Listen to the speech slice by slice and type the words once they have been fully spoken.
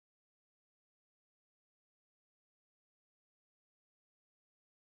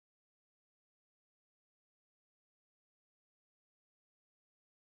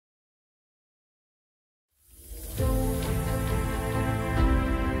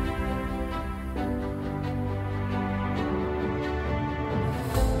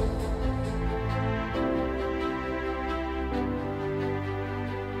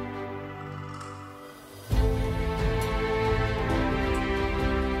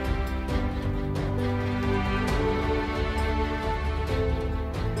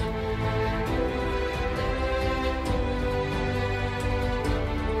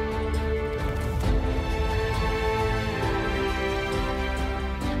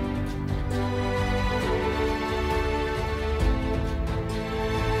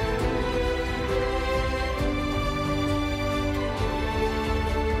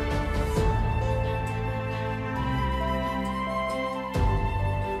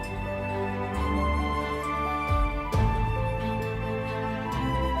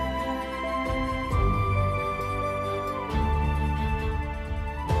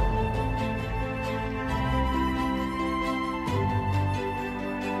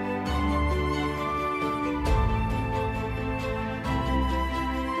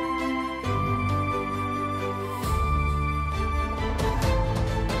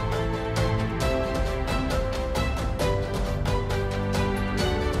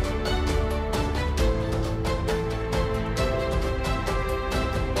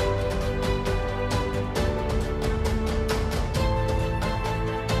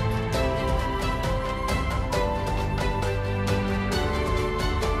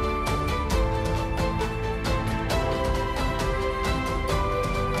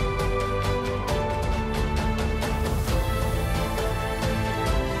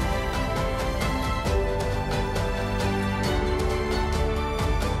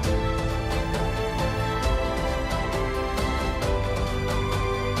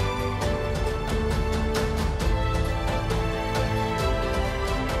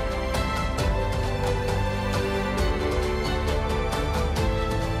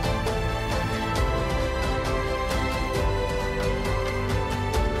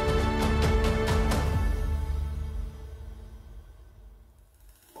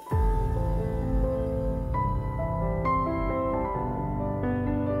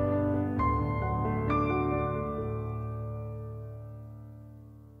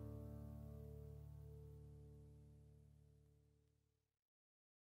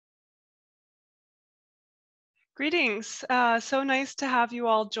Greetings. So nice to have you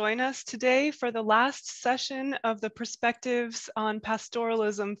all join us today for the last session of the Perspectives on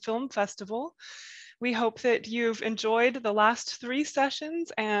Pastoralism Film Festival. We hope that you've enjoyed the last three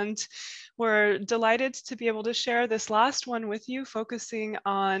sessions, and we're delighted to be able to share this last one with you, focusing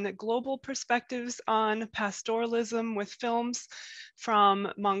on global perspectives on pastoralism with films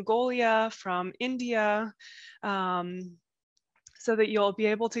from Mongolia, from India, so that you'll be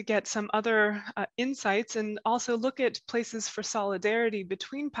able to get some other insights and also look at places for solidarity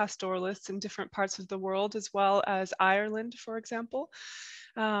between pastoralists in different parts of the world, as well as Ireland, for example.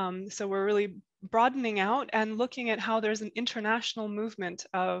 So we're really broadening out and looking at how there's an international movement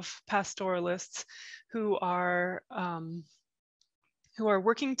of pastoralists who are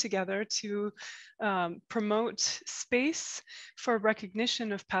working together to promote space for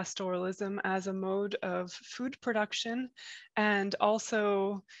recognition of pastoralism as a mode of food production, and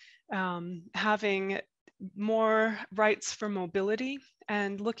also having more rights for mobility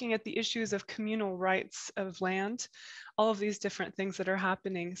and looking at the issues of communal rights of land, all of these different things that are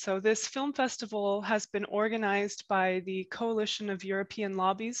happening. So this film festival has been organized by the Coalition of European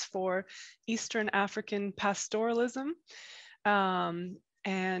Lobbies for Eastern African Pastoralism.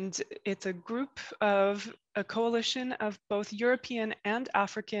 And it's a coalition of both European and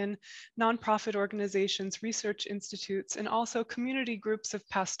African nonprofit organizations, research institutes, and also community groups of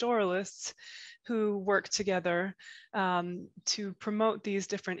pastoralists who work together to promote these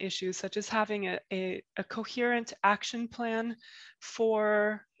different issues, such as having a coherent action plan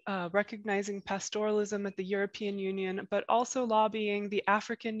for recognizing pastoralism at the European Union, but also lobbying the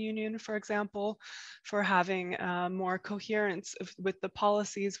African Union, for example, for having more coherence with the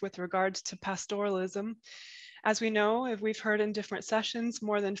policies with regards to pastoralism. As we know, if we've heard in different sessions,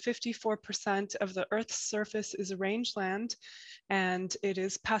 more than 54% of the Earth's surface is rangeland, and it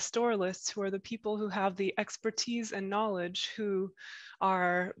is pastoralists who are the people who have the expertise and knowledge who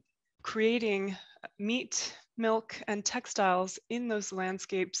are creating meat, milk, and textiles in those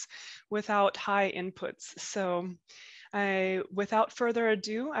landscapes without high inputs. So without further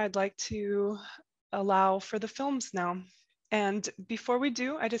ado, I'd like to allow for the films now. And before we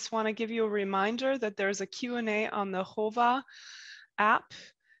do, I just want to give you a reminder that there's a Q&A on the Hova app,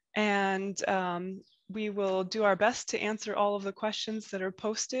 and we will do our best to answer all of the questions that are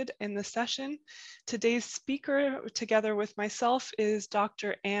posted in the session. Today's speaker, together with myself, is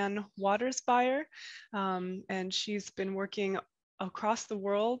Dr. Anne Watersbeyer, and she's been working across the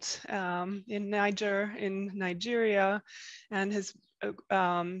world in Nigeria, and has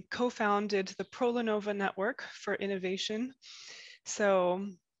co-founded the ProLinova Network for Innovation. So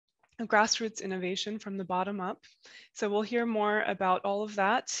grassroots innovation from the bottom up. So we'll hear more about all of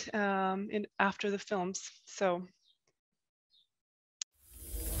that after the films. So.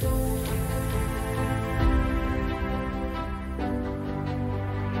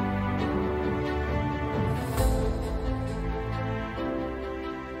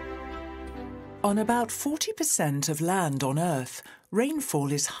 On about 40% of land on Earth,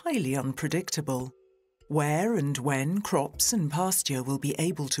 rainfall is highly unpredictable. Where and when crops and pasture will be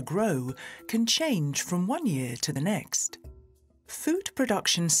able to grow can change from one year to the next. Food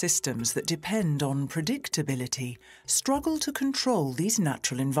production systems that depend on predictability struggle to control these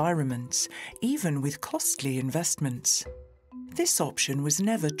natural environments, even with costly investments. This option was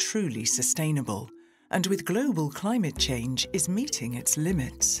never truly sustainable, and with global climate change is meeting its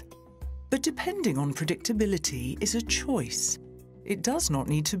limits. But depending on predictability is a choice. It does not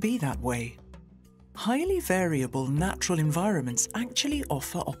need to be that way. Highly variable natural environments actually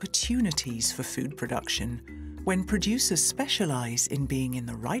offer opportunities for food production when producers specialize in being in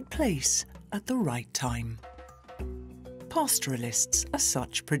the right place at the right time. Pastoralists are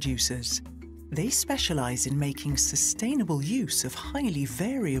such producers. They specialize in making sustainable use of highly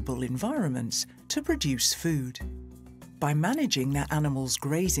variable environments to produce food. By managing their animals'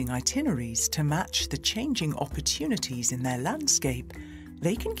 grazing itineraries to match the changing opportunities in their landscape,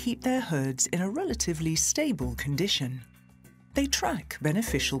 they can keep their herds in a relatively stable condition. They track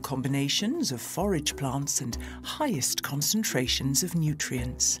beneficial combinations of forage plants and highest concentrations of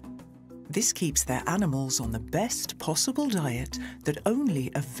nutrients. This keeps their animals on the best possible diet that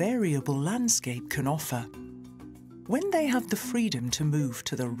only a variable landscape can offer. When they have the freedom to move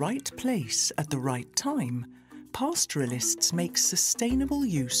to the right place at the right time, pastoralists make sustainable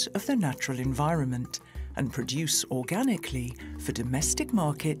use of the natural environment and produce organically for domestic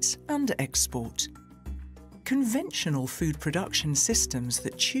markets and export. Conventional food production systems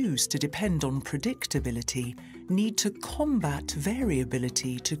that choose to depend on predictability need to combat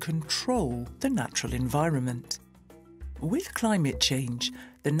variability to control the natural environment. With climate change,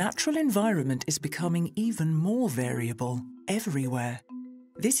 the natural environment is becoming even more variable everywhere.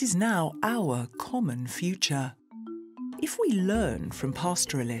 This is now our common future. If we learn from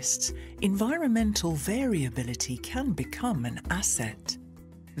pastoralists, environmental variability can become an asset.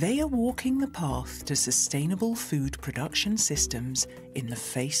 They are walking the path to sustainable food production systems in the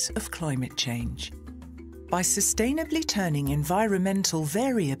face of climate change. By sustainably turning environmental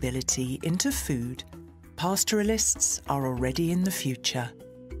variability into food, pastoralists are already in the future.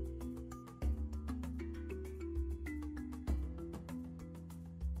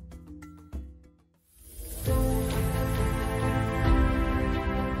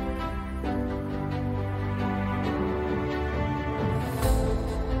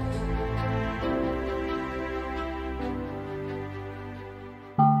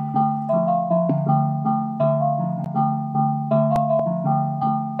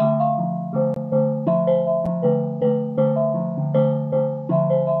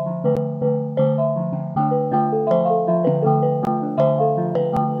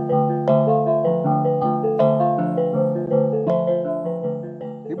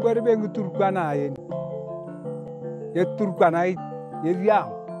 Turkana ye Turkana ye riang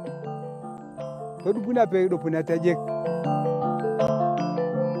to dupuna pe do puna tajek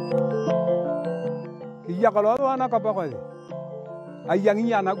ya kalau ana ka pa ko ayang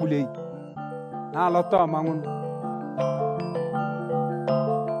yana gulei na lo to mangun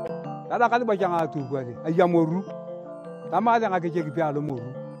dada ka ba janga tu ko ayamoru tamade nga ke ke pi alo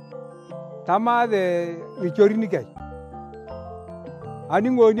moru tamade ni chorini kai ani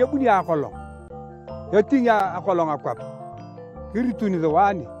ngoni buni akolong yatinga akolong akwap kirituni the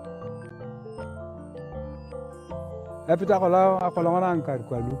wani epita akolong na ankar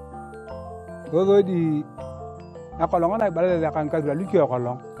kwalu gogo di akolong na balale ankar kwalu ki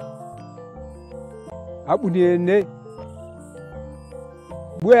akolong abuni ne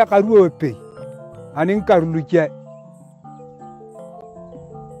buya karu ope ani karulu che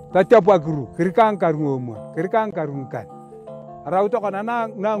tatapwa guru kirkan karu mo kirkan karu kan rauto kana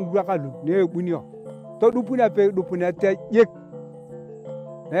na ngua kalu ne bunio to dupuna pe dupuna te yek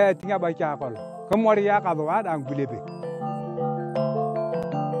tinga ba cha kol kamori ya ka ba da ngulebe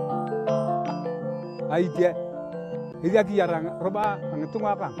aite idia ki yarang roba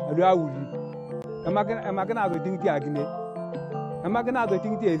ngitunga kan adu awuli amagana do tingti agine amagana do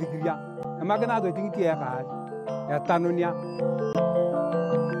tingti ezikriya amagana do tingti ya ka ya tanonia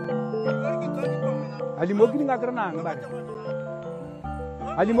ali mogini ngagrana ngare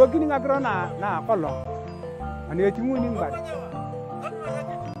ali mogini ngagrana na kolong ani etingu ni ngare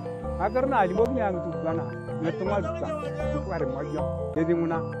agarna ali mogini angtu bana netunga duka kware mojo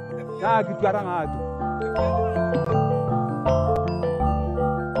edinguna na kitwara ngatu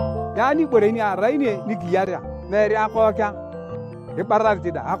yani bore ni araine ni giyara nere akoka e barar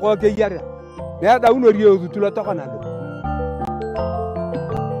tida akoka yara ya dauno riyo tulo tokona do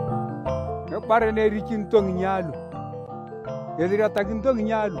e bare ne rikin tong nyalu edira takin tong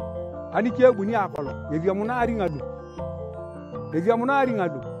nyalu ani ke buni akolo edia munari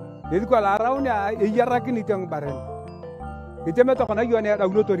ngadu ediko la rauna e yara kini tong bare iteme tokona yone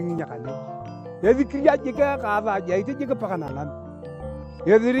dauno to ringi nyakale edi kriya jika ka ba ja ite jika pakananan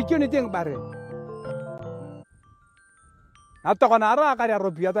ediri kini teng bare atokona ara kare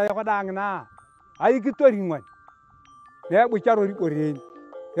robia ta yoda ngna ai kitori ngwan ne bu charo ri kore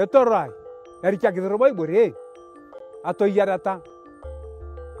e torai eri chakidro boy bore ato yarata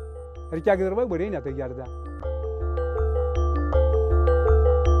eri chakidro boy bore ni ato yarda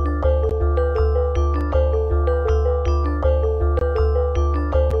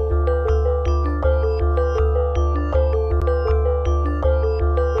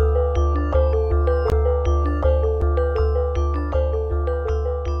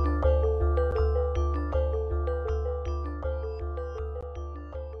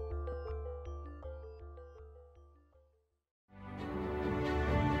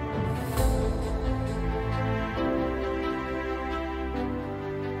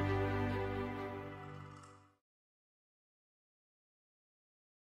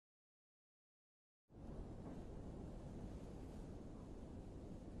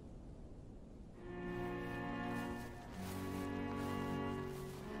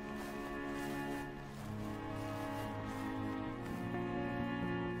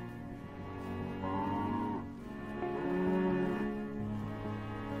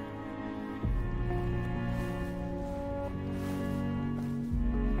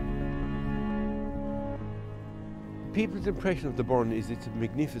People's impression of the burn is it's a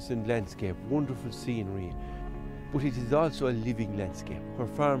magnificent landscape, wonderful scenery, but it is also a living landscape where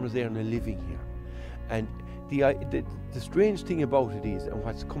farmers earn a living here. And the strange thing about it is, and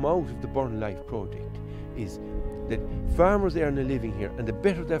what's come out of the Burn Life project, is that farmers earn a living here, and the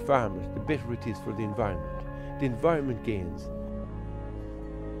better they're farmers, the better it is for the environment. The environment gains.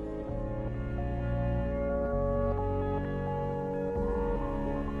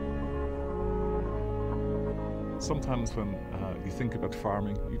 Sometimes when you think about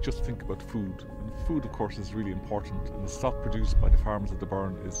farming, you just think about food. And food, of course, is really important. And the stuff produced by the farmers at the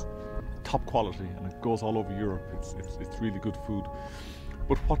Burn is top quality, and it goes all over Europe. It's really good food.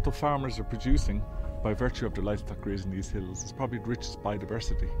 But what the farmers are producing, by virtue of their livestock grazing these hills, is probably the richest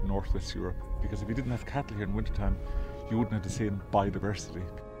biodiversity in Northwest Europe. Because if you didn't have cattle here in wintertime, you wouldn't have the same biodiversity.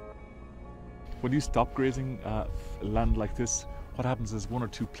 When you stop grazing land like this, what happens is one or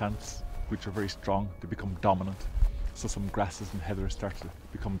two plants which are very strong, they become dominant. So some grasses and heather start to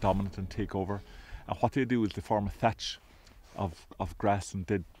become dominant and take over. And what they do is they form a thatch of grass and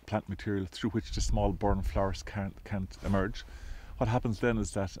dead plant material through which the small burn flowers can't emerge. What happens then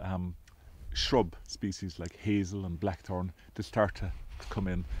is that shrub species like hazel and blackthorn, they start to come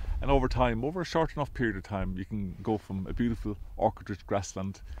in. And over time, over a short enough period of time, you can go from a beautiful orchard-rich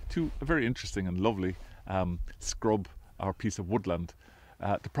grassland to a very interesting and lovely scrub or piece of woodland.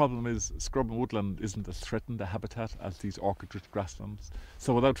 The problem is scrub and woodland isn't as threatened a habitat as these orchard-rich grasslands.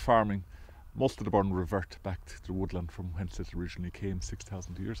 So without farming, most of the Burn revert back to the woodland from whence it originally came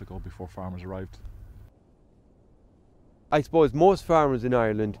 6,000 years ago before farmers arrived. I suppose most farmers in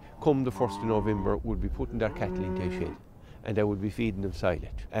Ireland, come the 1st of November, would be putting their cattle into a shed, and they would be feeding them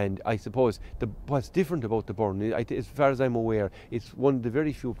silage. And I suppose what's different about the Burn, as far as I'm aware, it's one of the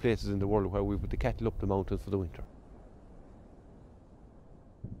very few places in the world where we put the cattle up the mountains for the winter.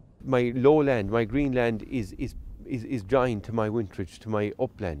 My lowland, my greenland is joined to my winterage, to my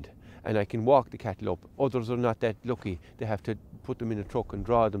upland, and I can walk the cattle up. Others are not that lucky. They have to put them in a truck and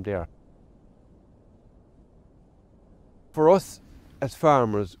draw them there. For us as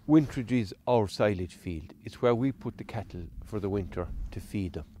farmers, winterage is our silage field. It's where we put the cattle for the winter to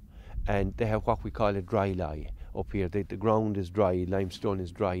feed them. And they have what we call a dry lie up here. The ground is dry, limestone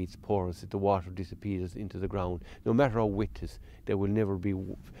is dry, it's porous, the water disappears into the ground. No matter how wet it is, there will never be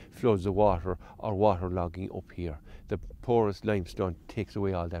floods of water or waterlogging up here. The porous limestone takes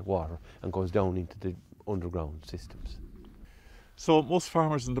away all that water and goes down into the underground systems. So most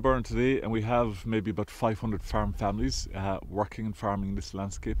farmers in the Burn today, and we have maybe about 500 farm families working and farming in this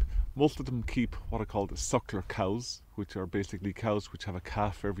landscape. Most of them keep what are called suckler cows, which are basically cows which have a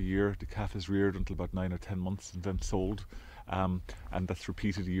calf every year. The calf is reared until about 9 or 10 months and then sold, and that's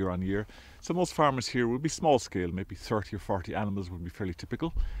repeated year on year. So most farmers here will be small scale, maybe 30 or 40 animals would be fairly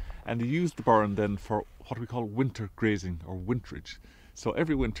typical. And they use the Burn then for what we call winter grazing or winterage. So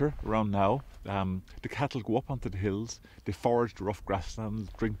every winter around now, the cattle go up onto the hills, they forage the rough grasslands,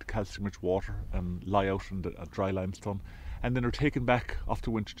 drink the calcium-rich water and lie out in the dry limestone, and then are taken back off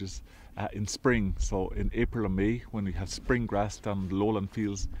the winterages in spring. So in April and May, when we have spring grass down the lowland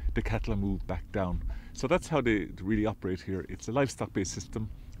fields, the cattle are moved back down. So that's how they really operate here. It's a livestock-based system.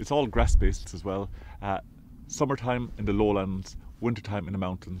 It's all grass-based as well. Summertime in the lowlands, wintertime in the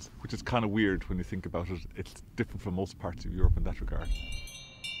mountains, which is kind of weird when you think about it. It's different from most parts of Europe in that regard.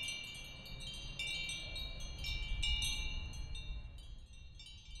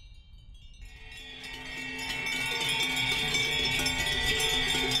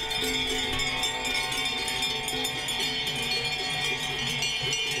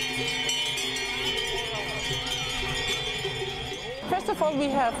 First of all, we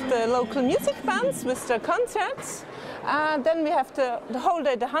have the local music bands with the concerts. Then we have the whole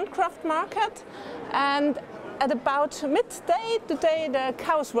day the handcraft market, and at about midday today the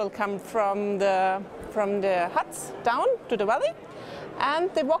cows will come from the huts down to the valley, and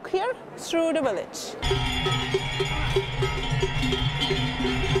they walk here through the village.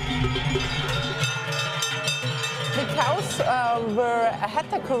 The cows had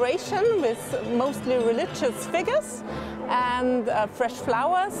decoration with mostly religious figures and fresh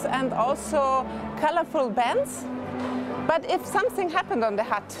flowers and also colorful bands. But if something happened on the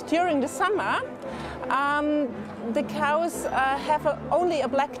hut during the summer, the cows have only a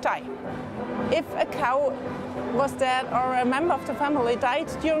black dye. If a cow was dead or a member of the family died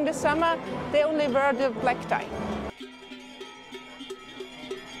during the summer, they only wear the black dye.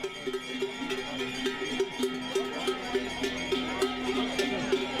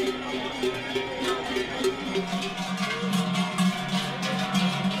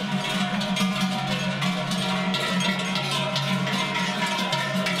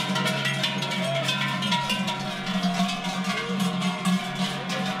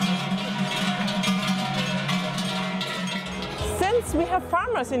 Since we have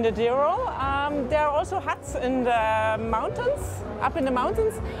farmers in the Tyrol, there are also huts in the mountains, up in the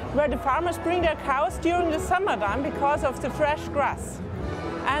mountains, where the farmers bring their cows during the summertime because of the fresh grass.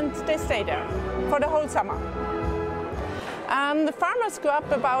 And they stay there for the whole summer. The farmers go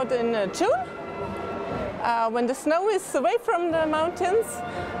up about in June, when the snow is away from the mountains,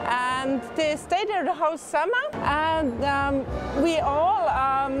 and they stay there the whole summer. And we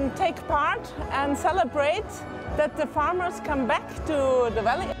all take part and celebrate that the farmers come back to the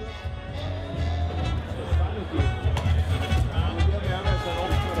valley.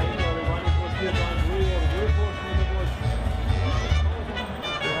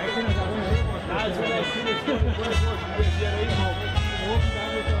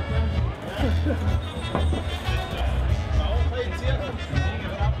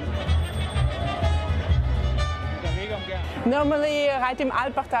 Normally, Reit im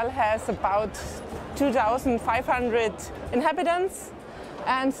Alpbachtal has about 2,500 inhabitants,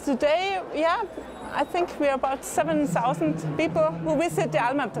 and today, yeah, I think we're about 7,000 people who visit the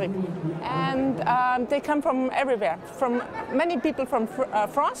Almabtrip. And they come from everywhere, from many people from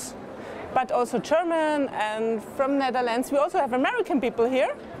France, but also German and from Netherlands. We also have American people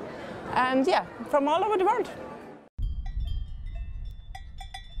here, and yeah, from all over the world.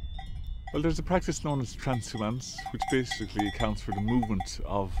 Well, there's a practice known as transhumance, which basically accounts for the movement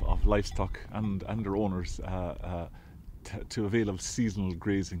of livestock and their owners to avail of seasonal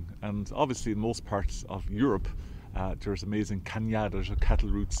grazing. And obviously in most parts of Europe there's amazing cañadas or cattle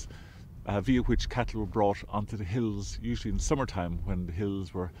routes via which cattle were brought onto the hills, usually in summertime when the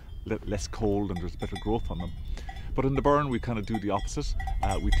hills were less cold and there's better growth on them. But in the Burren we kind of do the opposite.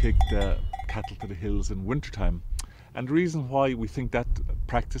 We take the cattle to the hills in wintertime. And the reason why we think that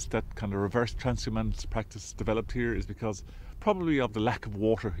practice, that kind of reverse transhumance practice developed here, is because probably of the lack of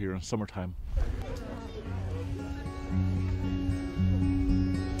water here in summertime.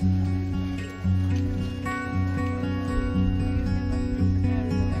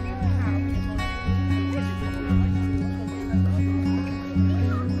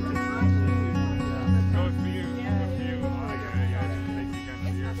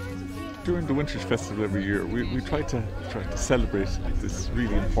 During the Winters Festival every year, we try to celebrate this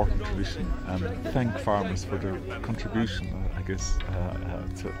really important tradition and thank farmers for their contribution, I guess,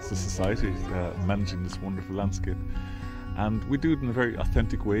 to society, managing this wonderful landscape. And we do it in a very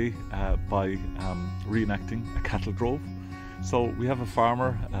authentic way by reenacting a cattle drove. So we have a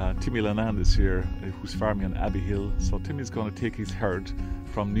farmer, Timmy Lanand is here, who's farming on Abbey Hill. So Timmy's going to take his herd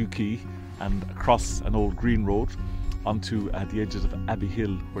from New Quay and across an old green road onto the edges of Abbey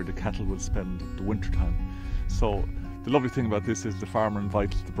Hill, where the cattle will spend the winter time. So the lovely thing about this is the farmer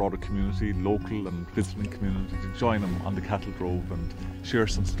invites the broader community, local and visiting community, to join him on the cattle drove and share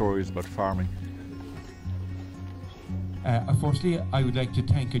some stories about farming. Firstly, I would like to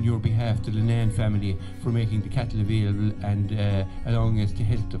thank on your behalf the Lanand family for making the cattle available and allowing us to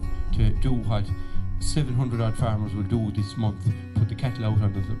help them to do what 700 odd farmers will do this month, put the cattle out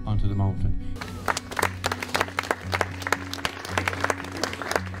onto the mountain.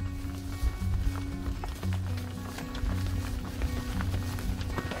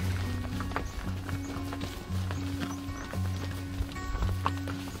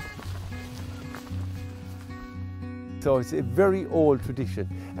 So it's a very old tradition,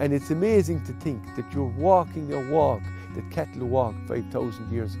 and it's amazing to think that you're walking a walk that cattle walked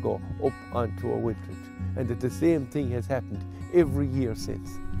 5,000 years ago up onto our winterage, and that the same thing has happened every year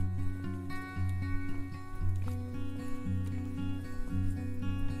since.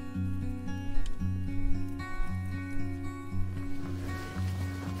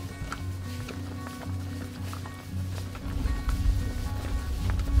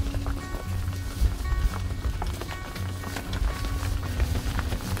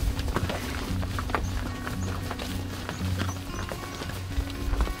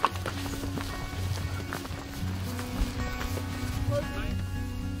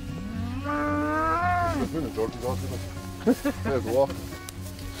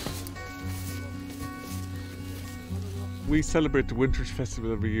 We celebrate the Winters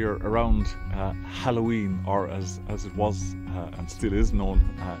Festival every year around Halloween, or as it was and still is known,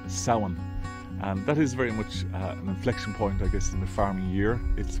 Samhain. And that is very much an inflection point, I guess, in the farming year.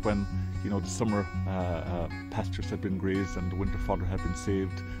 It's when, you know, the summer pastures had been grazed and the winter fodder had been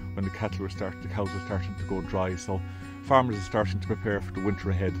saved, when the cows were starting to go dry. So farmers are starting to prepare for the winter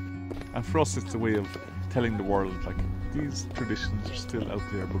ahead. And for us, it's a way of telling the world, like, these traditions are still out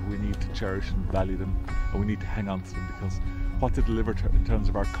there, but we need to cherish and value them, and we need to hang on to them, because what they deliver in terms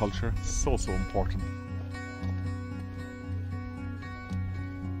of our culture is so important.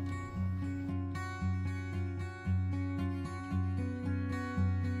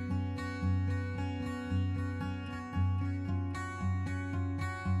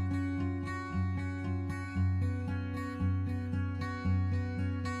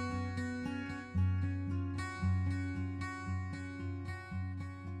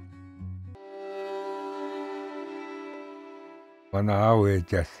 Манай аав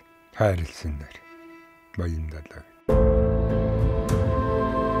ээжээс хайрлсан нар. Баяндалай.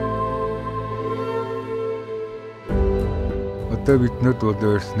 Одоо биднүүд бол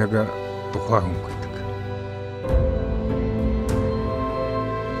өөрснөө тухайн хүн гэдэг.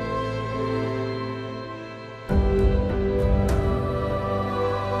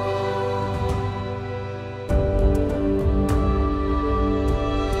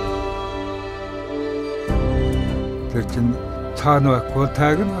 Тэр чинь цаана байхгүй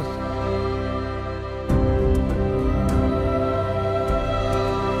таагна.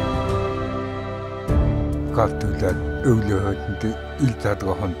 Галтуулаад өвлөөд ил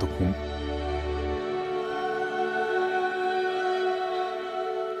задгаа хондог хүн.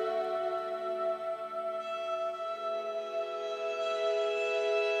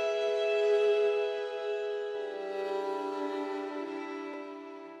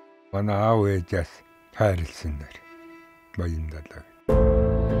 Манай аав ээжээс хайрлсан нар. Баяндалай.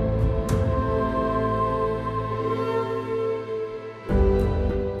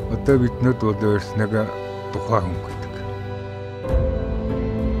 Одоо биднүүд бол өөрснөө тухайн хүн гэдэг.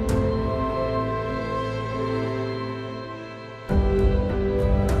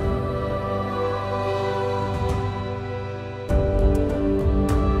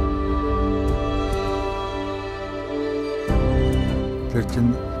 Тэр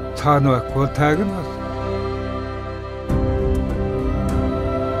чинь цаана байхгүй таагна.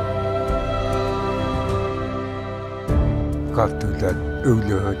 Галтуулаад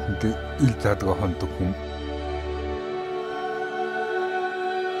өвлөөд ил задгаа хондог хүн.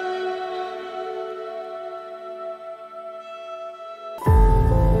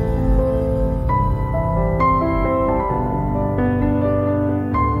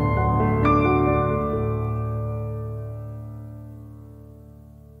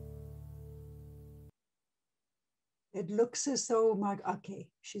 It looks as though okay,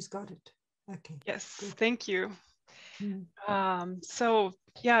 she's got it. Okay. Yes, good. thank you. Mm. So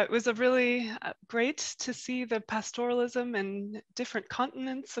yeah, it was a really great to see the pastoralism in different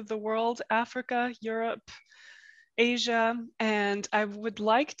continents of the world, Africa, Europe, Asia, and I would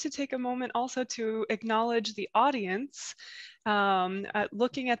like to take a moment also to acknowledge the audience.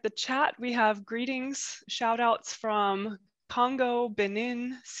 Looking at the chat, we have greetings, shout outs from Congo,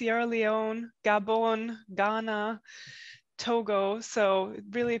 Benin, Sierra Leone, Gabon, Ghana, Togo. So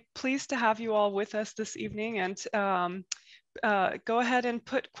really pleased to have you all with us this evening, and go ahead and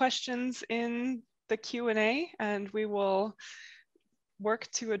put questions in the Q&A and we will work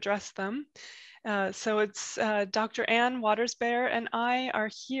to address them. So it's Dr. Ann Watersbear and I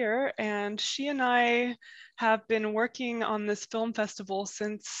are here, and she and I have been working on this film festival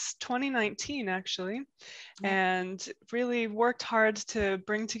since 2019 actually, and really worked hard to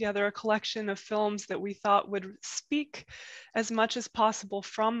bring together a collection of films that we thought would speak as much as possible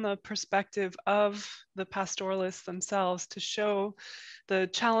from the perspective of the pastoralists themselves, to show the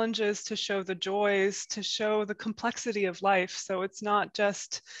challenges, to show the joys, to show the complexity of life. So it's not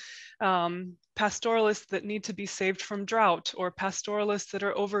just pastoralists that need to be saved from drought, or pastoralists that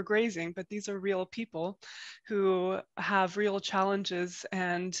are overgrazing, but these are real people who have real challenges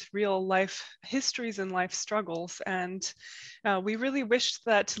and real life histories and life struggles. And we really wished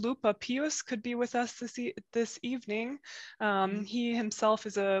that Lupa Pius could be with us this evening. He himself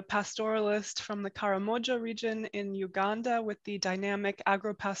is a pastoralist from the Karamoja region in Uganda with the Dynamic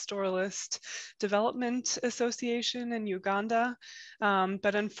Agro-Pastoralist Development Association in Uganda.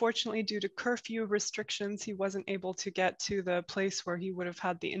 But unfortunately, due to curfew restrictions, he wasn't able to get to the place where he would have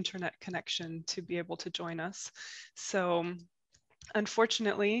had the internet connection to be able to join us. So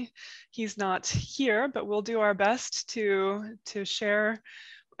unfortunately, he's not here, but we'll do our best to share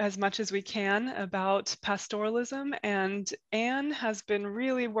as much as we can about pastoralism. And Anne has been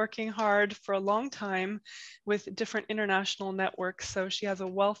really working hard for a long time with different international networks. So she has a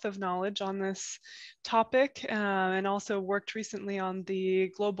wealth of knowledge on this topic, and also worked recently on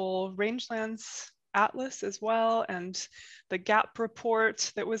the Global Rangelands Atlas as well, and the GAP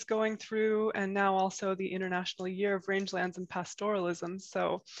report that was going through, and now also the International Year of Rangelands and Pastoralism.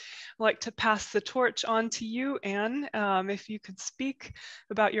 So I'd like to pass the torch on to you, Anne, if you could speak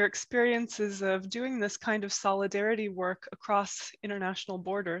about your experiences of doing this kind of solidarity work across international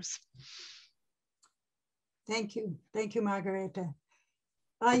borders. Thank you, Margareta.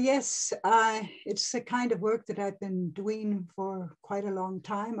 Yes, it's the kind of work that I've been doing for quite a long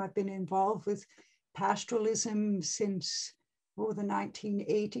time. I've been involved with pastoralism since the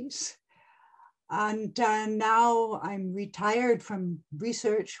 1980s. And now I'm retired from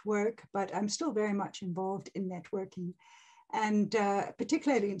research work, but I'm still very much involved in networking, and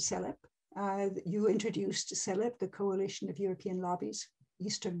particularly in CELEP. You introduced CELEP, the Coalition of European Lobbies,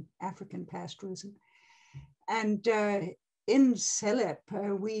 Eastern African Pastoralism. And in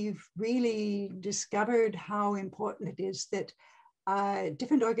CELEP, we've really discovered how important it is that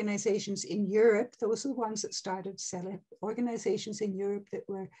different organizations in Europe, those are the ones that started CELEP, organizations in Europe that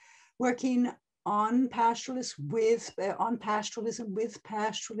were working on pastoralism with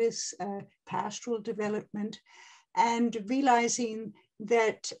pastoralists, pastoral development, and realizing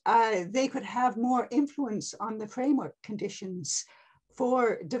that they could have more influence on the framework conditions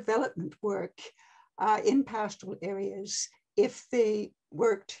for development work in pastoral areas if we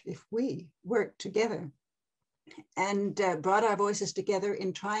worked together and brought our voices together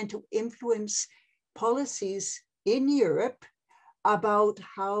in trying to influence policies in Europe about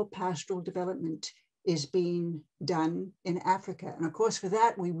how pastoral development is being done in Africa. And of course, for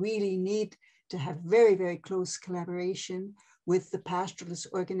that, we really need to have very, very close collaboration with the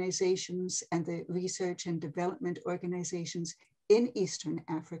pastoralist organizations and the research and development organizations in Eastern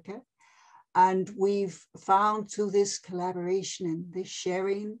Africa. And we've found through this collaboration and this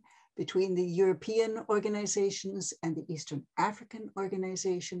sharing between the European organizations and the Eastern African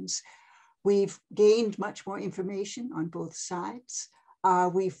organizations, we've gained much more information on both sides.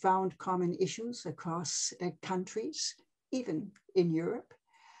 We've found common issues across countries, even in Europe,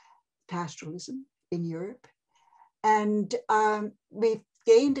 pastoralism in Europe. And we've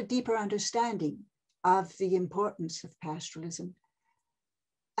gained a deeper understanding of the importance of pastoralism.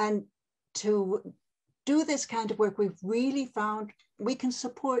 And to do this kind of work, we've really found we can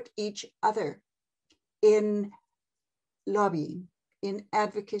support each other in lobbying, in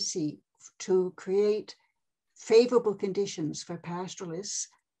advocacy to create favorable conditions for pastoralists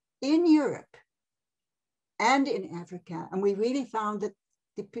in Europe and in Africa. And we really found that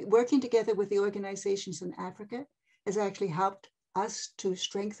working together with the organizations in Africa has actually helped us to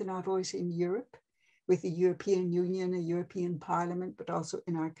strengthen our voice in Europe with the European Union, a European Parliament, but also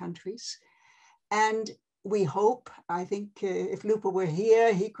in our countries. And we hope, I think if Lupo were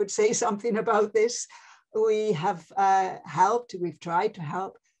here, he could say something about this. We have we've tried to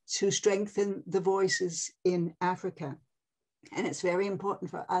help to strengthen the voices in Africa. And it's very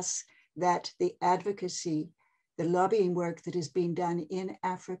important for us that the advocacy, the lobbying work that is being done in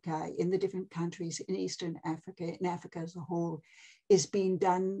Africa, in the different countries in Eastern Africa, in Africa as a whole, is being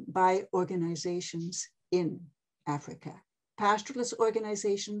done by organizations in Africa. Pastoralist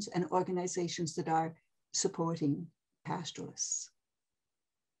organizations and organizations that are supporting pastoralists.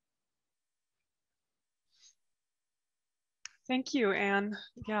 Thank you, Anne.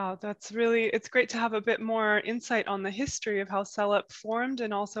 Yeah, it's great to have a bit more insight on the history of how CELEP formed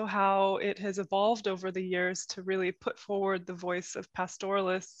and also how it has evolved over the years to really put forward the voice of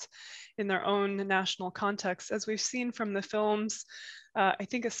pastoralists in their own national context. As we've seen from the films, I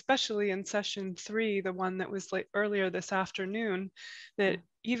think especially in session 3, the one that was earlier this afternoon, that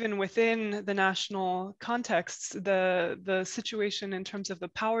even within the national context, the situation in terms of the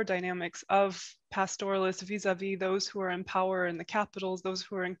power dynamics of pastoralists vis-a-vis those who are in power in the capitals, those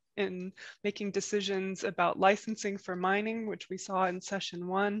who are in making decisions about licensing for mining, which we saw in session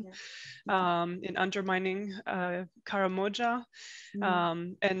 1, in undermining Karamoja,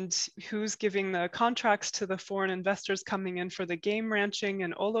 and who's giving the contracts to the foreign investors coming in for the game ranching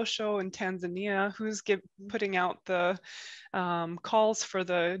in Olosho in Tanzania, who's putting out the calls for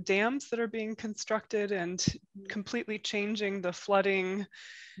the dams that are being constructed and completely changing the flooding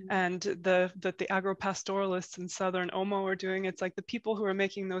and that the agro-pastoralists in Southern Omo are doing. It's like the people who are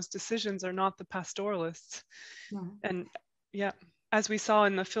making those decisions are not the pastoralists. And yeah, as we saw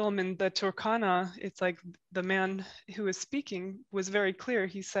in the film in the Turkana, it's like the man who was speaking was very clear.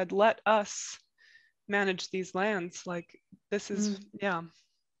 He said, let us manage these lands. Like this is,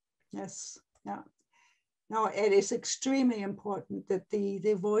 Yes, yeah. No, it is extremely important that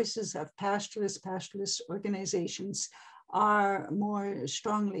the voices of pastoralist organizations are more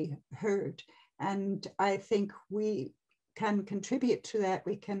strongly heard. And I think we can contribute to that.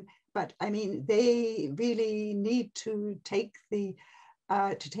 We can, but I mean, they really need to take the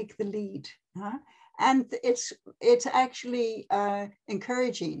lead. And it's actually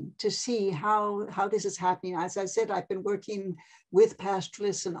encouraging to see how this is happening. As I said, I've been working with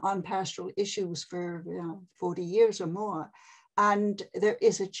pastoralists and on pastoral issues for 40 years or more. And there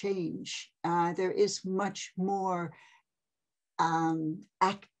is a change. There is much more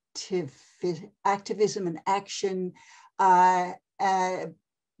activism and action by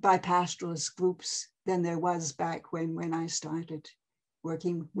pastoralist groups than there was back when I started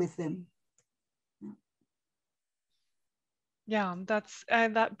working with them. Yeah,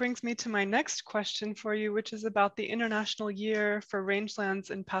 that brings me to my next question for you, which is about the International Year for Rangelands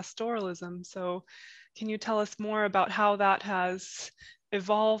and Pastoralism. So can you tell us more about how that has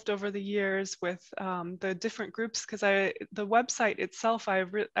evolved over the years with the different groups? Because the website itself, I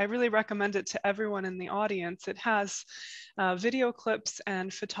really recommend it to everyone in the audience. It has video clips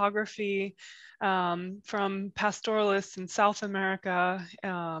and photography from pastoralists in South America,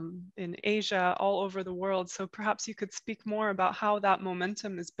 in Asia, all over the world. So perhaps you could speak more about how that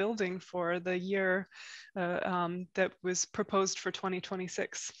momentum is building for the year that was proposed for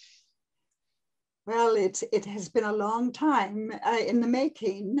 2026. Well, it has been a long time in the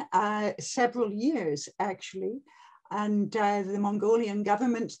making, several years actually. And the Mongolian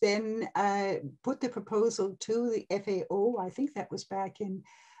government then put the proposal to the FAO. I think that was back in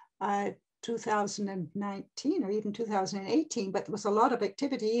 2019 or even 2018, but there was a lot of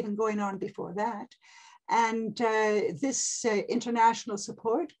activity even going on before that. And this international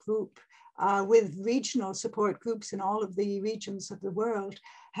support group with regional support groups in all of the regions of the world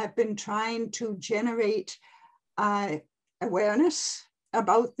have been trying to generate awareness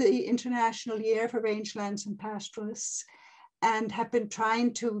about the International Year for Rangelands and Pastoralists, and have been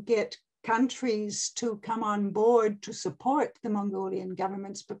trying to get countries to come on board to support the Mongolian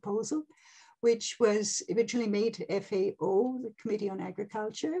government's proposal, which was originally made to FAO, the Committee on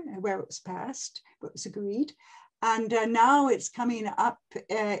Agriculture, where it was passed, where it was agreed. And now it's coming up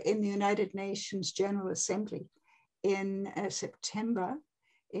in the United Nations General Assembly in September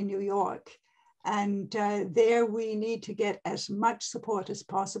in New York. And there we need to get as much support as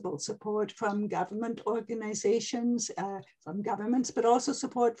possible, support from government organizations, from governments, but also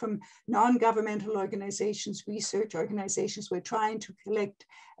support from non-governmental organizations, research organizations. We're trying to collect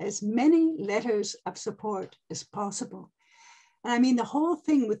as many letters of support as possible. And I mean, the whole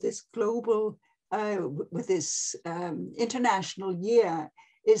thing with this global, with this international year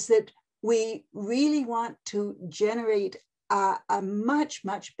is that we really want to generate a much,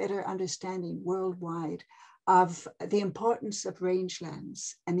 much better understanding worldwide of the importance of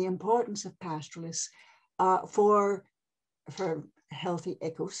rangelands and the importance of pastoralists for healthy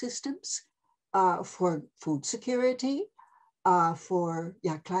ecosystems, for food security, for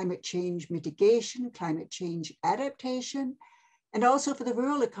climate change mitigation, climate change adaptation, and also for the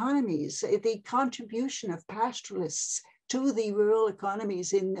rural economies, the contribution of pastoralists to the rural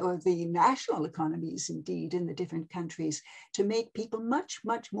economies or the national economies, indeed, in the different countries, to make people much,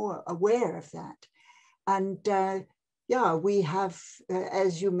 much more aware of that. And we have,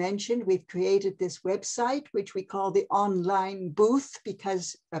 as you mentioned, we've created this website, which we call the online booth.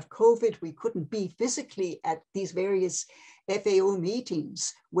 Because of COVID, we couldn't be physically at these various FAO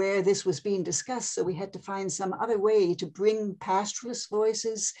meetings where this was being discussed. So we had to find some other way to bring pastoralist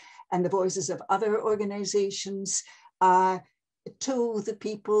voices and the voices of other organizations to the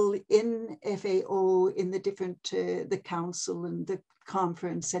people in FAO, in the different, the council and the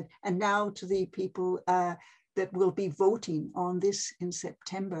conference, and now to the people that will be voting on this in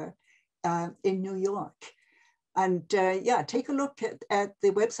September in New York. And take a look at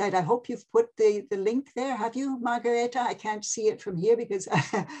the website. I hope you've put the link there. Have you, Margareta? I can't see it from here because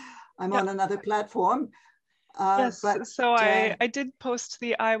I'm on another platform. Yes, so I did post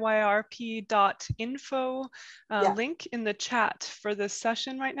the iyRP.info link in the chat for this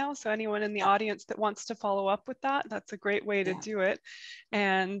session right now. So anyone in the audience that wants to follow up with that, that's a great way to do it.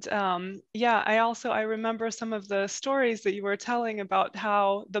 And I remember some of the stories that you were telling about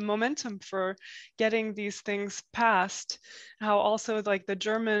how the momentum for getting these things passed, how also like the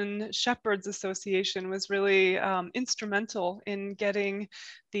German Shepherds Association was really instrumental in getting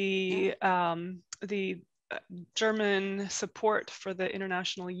the German support for the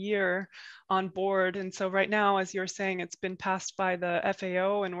International Year on board. And so right now, as you're saying, it's been passed by the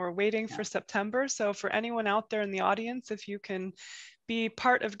FAO and we're waiting for September. So for anyone out there in the audience, if you can be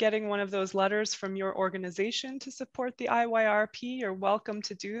part of getting one of those letters from your organization to support the iyRP, you're welcome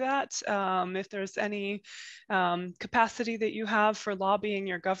to do that. If there's any capacity that you have for lobbying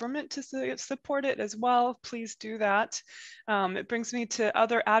your government to support it as well, please do that. It brings me to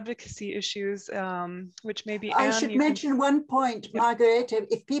other advocacy issues, which maybe I should mention one point, Margareta.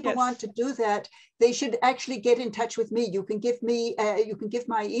 If people want to do that, they should actually get in touch with me. You can give me, you can give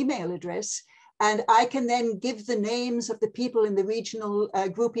my email address, and I can then give the names of the people in the regional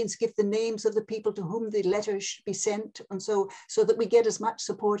groupings, give the names of the people to whom the letters should be sent, and so that we get as much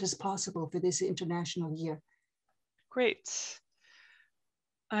support as possible for this international year. Great.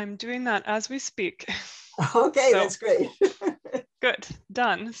 I'm doing that as we speak. Okay, that's great. Good,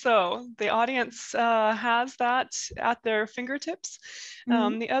 done. So the audience has that at their fingertips.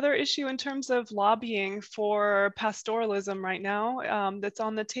 The other issue in terms of lobbying for pastoralism right now that's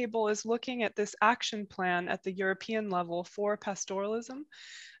on the table is looking at this action plan at the European level for pastoralism.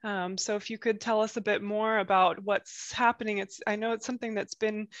 So if you could tell us a bit more about what's happening. I know it's something that's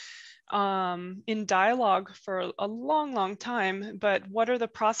been in dialogue for a long, long time, but what are the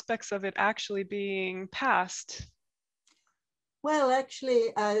prospects of it actually being passed? Well, actually,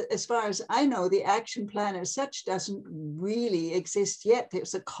 as far as I know, the action plan as such doesn't really exist yet.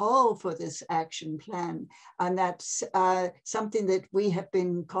 There's a call for this action plan, and that's something that we have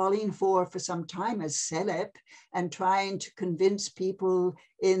been calling for some time as CELEP, and trying to convince people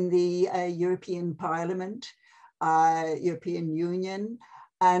in the European Parliament, European Union,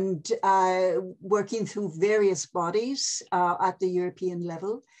 and working through various bodies at the European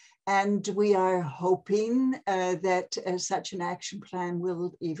level. And we are hoping that such an action plan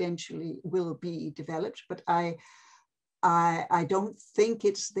will eventually be developed, but I don't think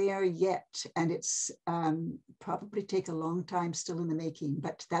it's there yet, and it's probably take a long time still in the making.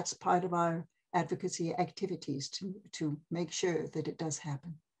 But that's part of our advocacy activities to make sure that it does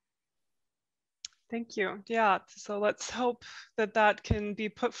happen. Thank you. Yeah, so let's hope that that can be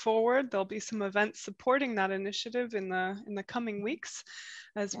put forward. There'll be some events supporting that initiative in the coming weeks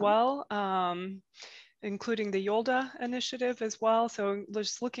as well, including the YOLDA initiative as well. So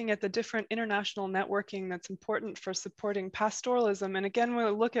just looking at the different international networking that's important for supporting pastoralism. And again,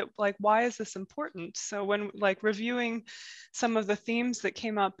 we'll look at like, why is this important? So when like reviewing some of the themes that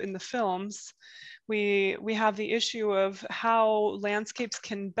came up in the films, we have the issue of how landscapes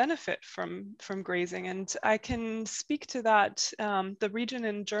can benefit from grazing. And I can speak to that, the region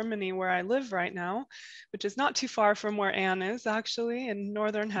in Germany where I live right now, which is not too far from where Anne is actually, in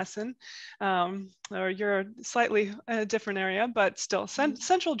northern Hessen, or you're slightly a different area, but still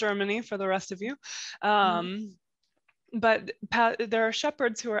central Germany for the rest of you. But there are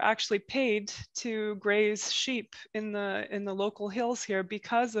shepherds who are actually paid to graze sheep in the local hills here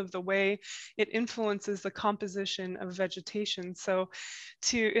because of the way it influences the composition of vegetation. So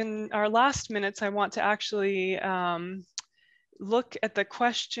in our last minutes, I want to actually look at the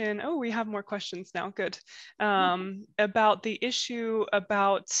question. Oh, we have more questions now, good. About the issue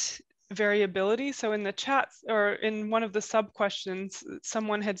about variability. So in the chat, or in one of the sub questions,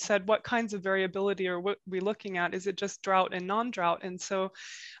 someone had said, what kinds of variability are we looking at? Is it just drought and non-drought? And so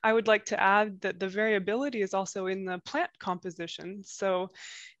I would like to add that the variability is also in the plant composition. So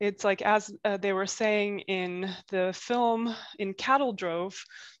it's like, as they were saying in the film in Cattle Drove,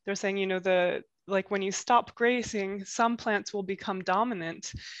 they're saying, you know, like when you stop grazing, some plants will become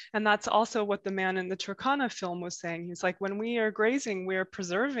dominant. And that's also what the man in the Turkana film was saying. He's like, when we are grazing, we are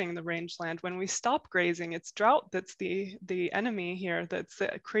preserving the rangeland. When we stop grazing, it's drought that's the enemy here, that's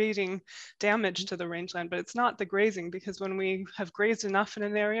creating damage to the rangeland, but it's not the grazing, because when we have grazed enough in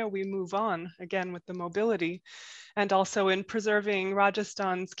an area, we move on again with the mobility. And also in preserving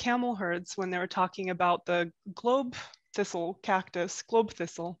Rajasthan's camel herds, when they were talking about the globe thistle cactus, globe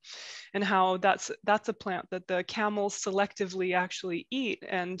thistle, and how that's a plant that the camels selectively actually eat,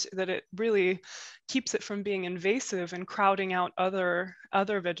 and that it really keeps it from being invasive and crowding out other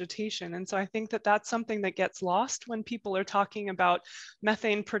vegetation. And so I think that that's something that gets lost when people are talking about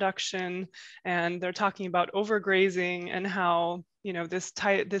methane production, and they're talking about overgrazing, and how, you know,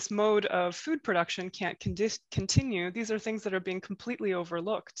 this mode of food production can't continue. These are things that are being completely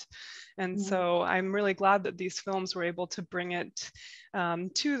overlooked. And so I'm really glad that these films were able to bring it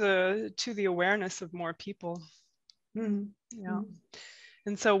to the awareness of more people.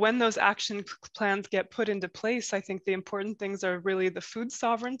 And so when those action plans get put into place, I think the important things are really the food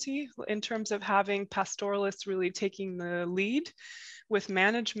sovereignty, in terms of having pastoralists really taking the lead with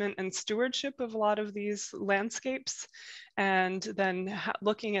management and stewardship of a lot of these landscapes, and then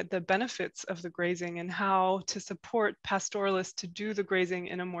looking at the benefits of the grazing and how to support pastoralists to do the grazing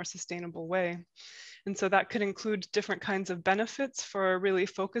in a more sustainable way. And so that could include different kinds of benefits for really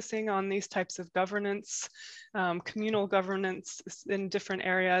focusing on these types of governance, communal governance in different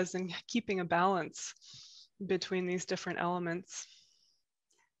areas, and keeping a balance between these different elements.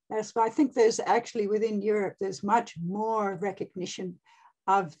 Yes, but I think there's actually within Europe, there's much more recognition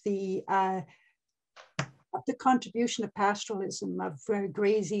of the contribution of pastoralism, of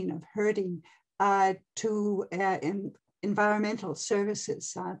grazing, of herding to environmental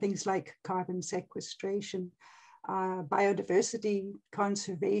services, things like carbon sequestration, biodiversity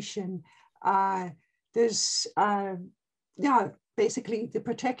conservation. There's basically the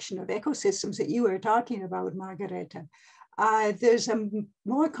protection of ecosystems that you were talking about, Margareta. there's a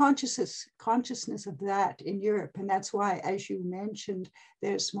more consciousness of that in Europe. And that's why, as you mentioned,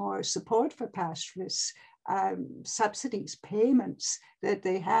 there's more support for pastoralists, subsidies, payments that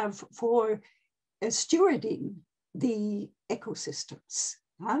they have for stewarding the ecosystems.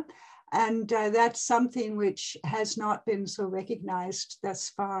 And that's something which has not been so recognized thus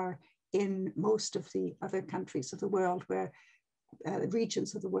far in most of the other countries of the world, where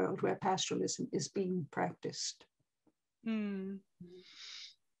regions of the world where pastoralism is being practiced.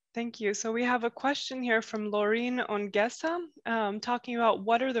 Thank you. So we have a question here from Laureen Ongesa, talking about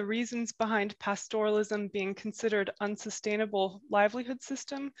what are the reasons behind pastoralism being considered unsustainable livelihood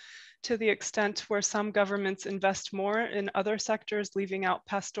system, to the extent where some governments invest more in other sectors, leaving out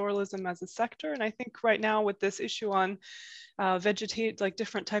pastoralism as a sector. And I think right now with this issue on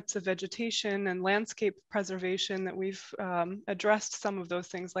different types of vegetation and landscape preservation, that we've addressed some of those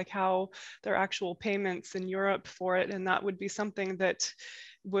things, like how there are actual payments in Europe for it. And that would be something that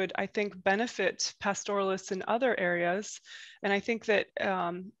would, I think, benefit pastoralists in other areas. And I think that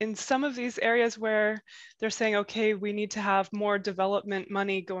in some of these areas where they're saying, okay, we need to have more development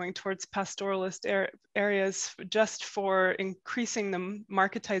money going towards pastoralist areas just for increasing the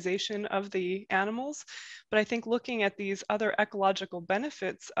marketization of the animals. But I think looking at these other ecological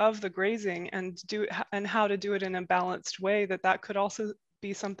benefits of the grazing and how to do it in a balanced way, that could also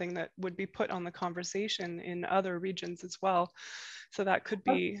be something that would be put on the conversation in other regions as well. So that could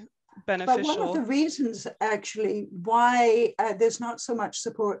be beneficial. But one of the reasons actually why there's not so much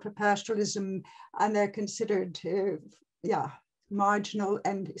support for pastoralism, and they're considered marginal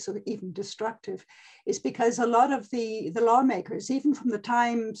and sort of even destructive, is because a lot of the lawmakers, even from the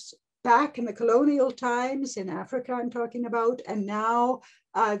times back in the colonial times in Africa I'm talking about, and now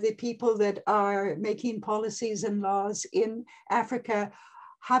the people that are making policies and laws in Africa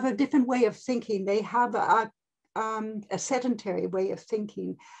have a different way of thinking. They have a sedentary way of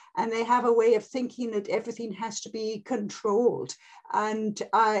thinking, and they have a way of thinking that everything has to be controlled and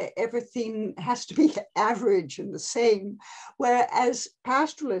everything has to be average and the same, whereas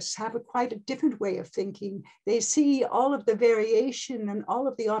pastoralists have quite a different way of thinking. They see all of the variation and all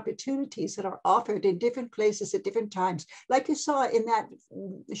of the opportunities that are offered in different places at different times, like you saw in that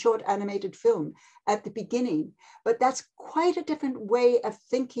short animated film at the beginning. But that's quite a different way of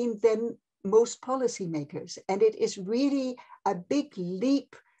thinking than most policymakers. And it is really a big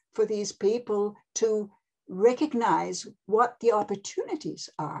leap for these people to recognize what the opportunities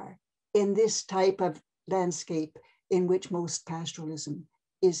are in this type of landscape in which most pastoralism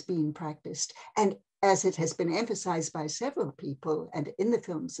is being practiced. And as it has been emphasized by several people, and in the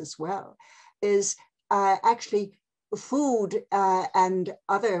films as well, is actually food and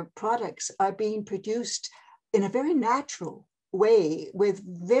other products are being produced in a very natural way with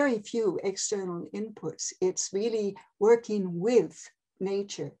very few external inputs. It's really working with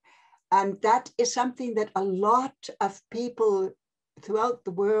nature. And that is something that a lot of people throughout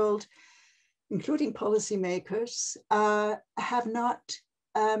the world, including policymakers, have not,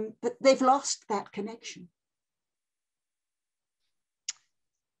 they've lost that connection.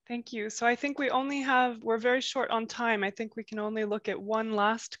 Thank you. So I think we're very short on time. I think we can only look at one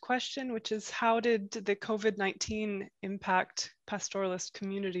last question, which is how did the COVID-19 impact pastoralist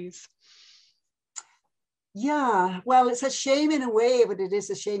communities? Yeah, well, it's a shame in a way, but it is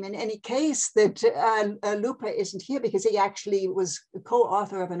a shame in any case that Lupa isn't here, because he actually was a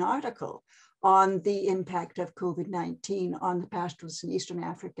co-author of an article on the impact of COVID-19 on the pastoralists in Eastern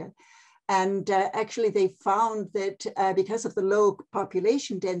Africa. And actually, they found that because of the low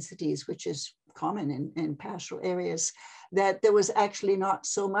population densities, which is common in pastoral areas, that there was actually not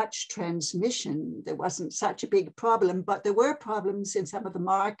so much transmission. There wasn't such a big problem, but there were problems in some of the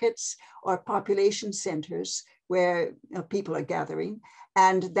markets or population centers where people are gathering.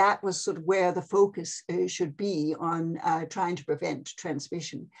 And that was sort of where the focus should be on trying to prevent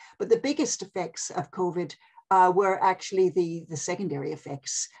transmission. But the biggest effects of COVID were actually the secondary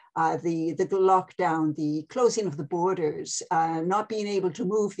effects, the lockdown, the closing of the borders, not being able to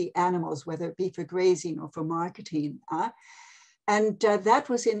move the animals, whether it be for grazing or for marketing. And that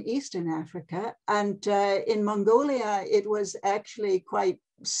was in Eastern Africa. And in Mongolia, it was actually quite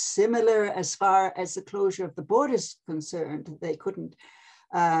similar as far as the closure of the borders concerned. They couldn't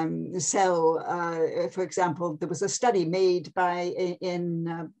sell, for example, there was a study made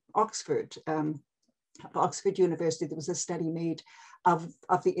in Oxford, Oxford University, there was a study made of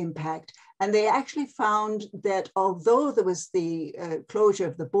the impact. And they actually found that although there was the closure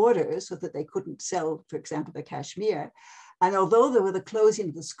of the borders so that they couldn't sell, for example, the cashmere, And although there were the closing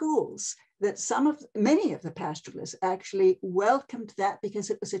of the schools, that many of the pastoralists actually welcomed that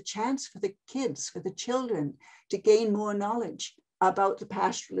because it was a chance for the kids, for the children, to gain more knowledge about the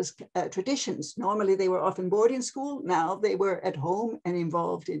pastoralist traditions. Normally they were off in boarding school. Now they were at home and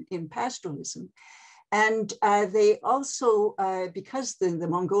involved in pastoralism. And they also, because the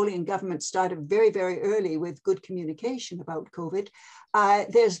Mongolian government started very, very early with good communication about COVID,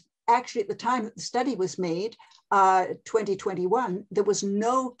 there's actually, at the time that the study was made, 2021, there was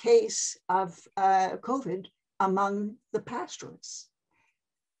no case of COVID among the pastoralists.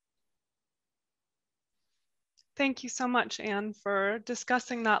 Thank you so much, Anne, for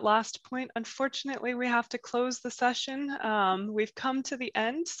discussing that last point. Unfortunately, we have to close the session. We've come to the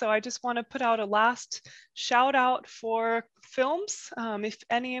end, so I just want to put out a last shout out for films. If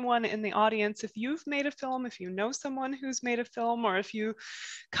anyone in the audience, if you've made a film, if you know someone who's made a film, or if you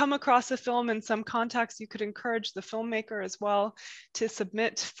come across a film in some context, you could encourage the filmmaker as well to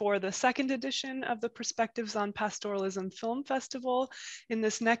submit for the second edition of the Perspectives on Pastoralism Film Festival. In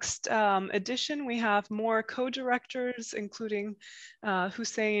this next edition, we have more co-directors, including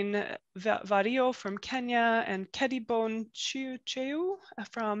Hussein Vario from Kenya and Kedibone Cheu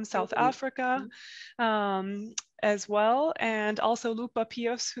from South Africa. As well, and also Lupa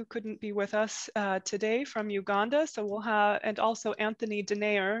Pios, who couldn't be with us today, from Uganda. So we'll have, and also Anthony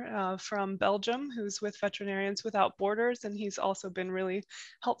Denayer from Belgium, who's with Veterinarians Without Borders, and he's also been really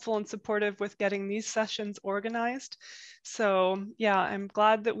helpful and supportive with getting these sessions organized. So yeah, I'm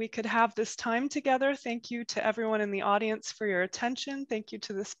glad that we could have this time together. Thank you to everyone in the audience for your attention. Thank you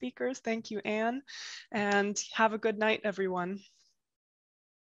to the speakers. Thank you, Anne, and have a good night, everyone.